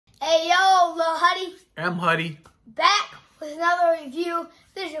Hey yo, Lil Huddy. I'm Huddy. Back with another review.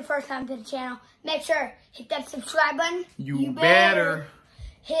 If this is your first time to the channel, make sure hit that subscribe button. You better.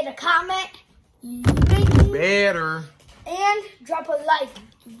 Hit a comment. You better. And drop a like.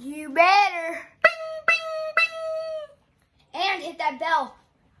 You better. Bing, bing, bing. And hit that bell.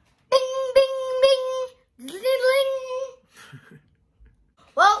 Bing, bing, bing. Ding.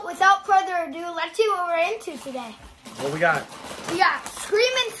 Well, without further ado, let's see what we're into today. What we got? We got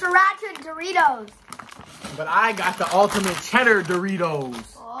Screamin Sriracha Doritos. But I got the ultimate cheddar Doritos.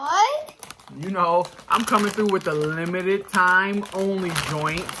 What? You know, I'm coming through with the limited time only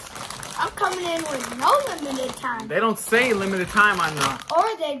joints. I'm coming in with no limited time. They don't say limited time on the...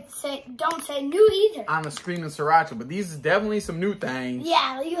 Or they don't say new either. On the Screamin Sriracha, but these is definitely some new things.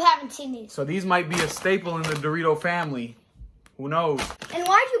 Yeah, you haven't seen these. So these might be a staple in the Dorito family. Who knows? And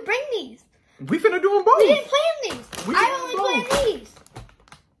why'd you bring these? We finna do them both. We didn't plan these. I only planned these.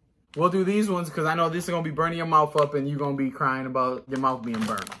 We'll do these ones because I know this is going to be burning your mouth up and you're going to be crying about your mouth being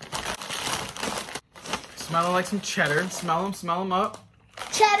burnt. Smelling like some cheddar. Smell them up.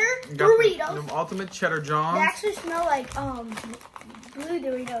 Cheddar Doritos. Them ultimate cheddar Johns. They actually smell like blue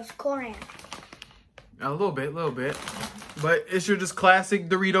Doritos, coriander. A little bit. But it's your just classic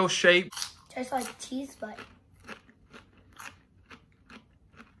Dorito shape. Tastes like cheese, but...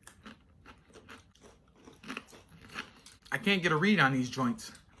 I can't get a read on these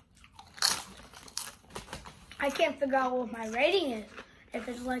joints. I can't figure out what my rating is. If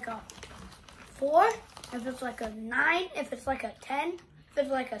it's like a 4, if it's like a 9, if it's like a 10, if it's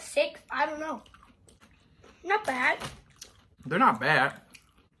like a 6, I don't know. Not bad. They're not bad.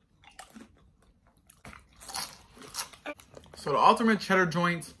 So the ultimate cheddar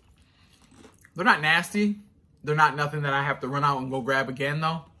joints, they're not nasty. They're not nothing that I have to run out and go grab again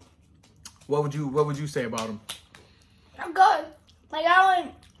though. What would you say about them? I'm good. Like, I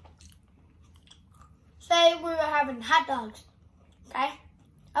wouldn't say we were having hot dogs, okay?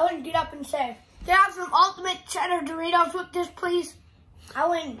 I wouldn't get up and say, can I have some ultimate cheddar Doritos with this, please? I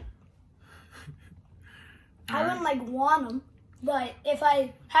wouldn't like want them, but if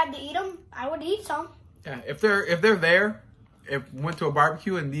I had to eat them, I would eat some. Yeah, if they're there, if went to a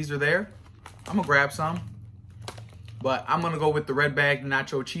barbecue and these are there, I'm gonna grab some. But I'm gonna go with the red bag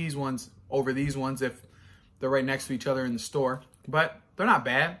nacho cheese ones over these ones if they're right next to each other in the store. But they're not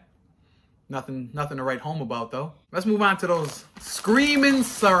bad. Nothing to write home about though. Let's move on to those Screamin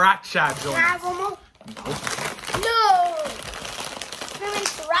Sriracha joints. Can I have one more? No! Screamin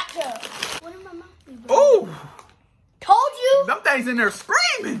Sriracha. What in my mouth? Oh! Told you! Them things in there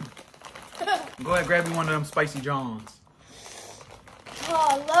screaming! Go ahead, grab me one of them spicy Johns.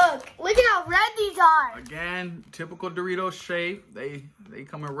 Oh, look at how red these are. Again, typical Dorito shape. They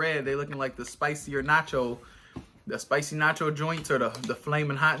come in red. They looking like the spicier nacho, the spicy nacho joints or the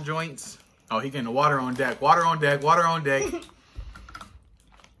flaming hot joints. Oh, he getting the water on deck. Water on deck. Water on deck.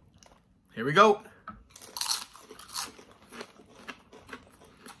 Here we go.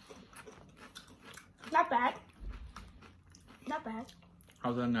 Not bad. Not bad.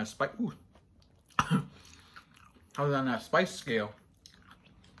 How's that on that spice? Ooh. How's that on that spice scale?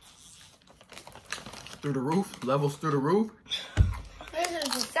 Through the roof, levels through the roof. This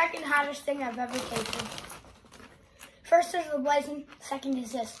is the second hottest thing I've ever tasted. First is the blazing, second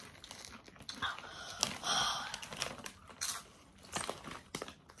is this.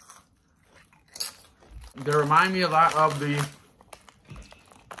 They remind me a lot of the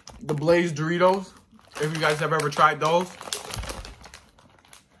Blaze Doritos. If you guys have ever tried those.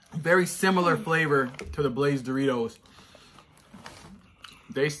 Very similar flavor to the Blaze Doritos.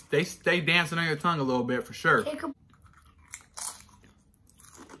 They stay dancing on your tongue a little bit for sure.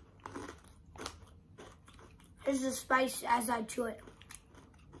 This is spice as I chew it.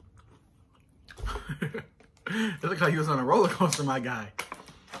 It looked like he was on a roller coaster, my guy.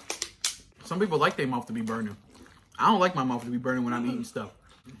 Some people like their mouth to be burning. I don't like my mouth to be burning when I'm eating stuff.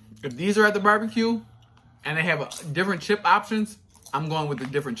 If these are at the barbecue and they have different chip options, I'm going with the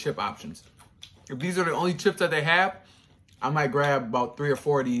different chip options. If these are the only chips that they have, I might grab about 3 or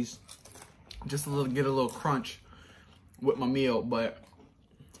 4 of these just to get a little crunch with my meal, but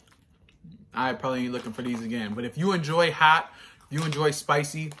I probably ain't looking for these again. But if you enjoy hot, if you enjoy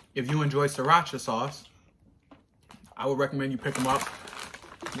spicy, if you enjoy Sriracha sauce, I would recommend you pick them up.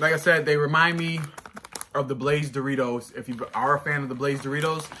 Like I said, they remind me of the Blaze Doritos. If you are a fan of the Blaze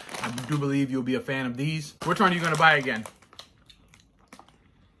Doritos, I do believe you'll be a fan of these. Which one are you gonna buy again?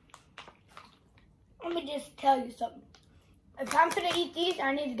 Let me just tell you something. If I'm gonna eat these,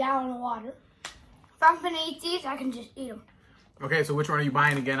 I need a gallon of water. If I'm gonna eat these, I can just eat them. Okay, so which one are you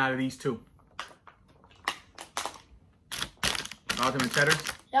buying again out of these two? Ultimate cheddars?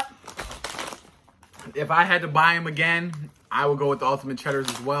 Yep. If I had to buy them again, I would go with the Ultimate Cheddars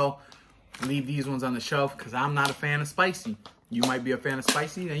as well. Leave these ones on the shelf because I'm not a fan of spicy. You might be a fan of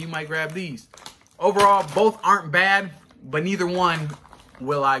spicy, then you might grab these. Overall, both aren't bad, but neither one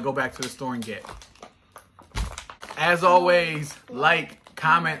will I go back to the store and get. As always, like,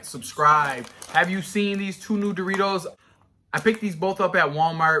 comment, subscribe. Have you seen these 2 new Doritos? I picked these both up at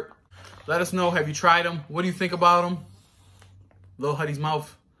Walmart. Let us know, have you tried them? What do you think about them? Lil Huddy's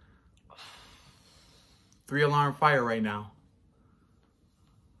mouth. 3-alarm fire right now.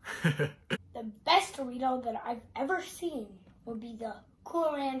 The best Dorito that I've ever seen would be the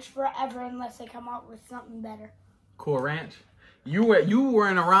Cool Ranch forever unless they come out with something better. Cool Ranch? You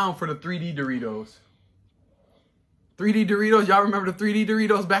weren't around for the 3D Doritos. 3D Doritos, y'all remember the 3D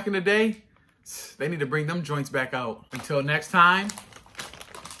Doritos back in the day? They need to bring them joints back out. Until next time,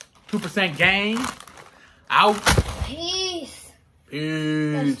 2% gang, out. Peace.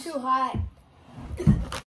 Peace. That's too hot.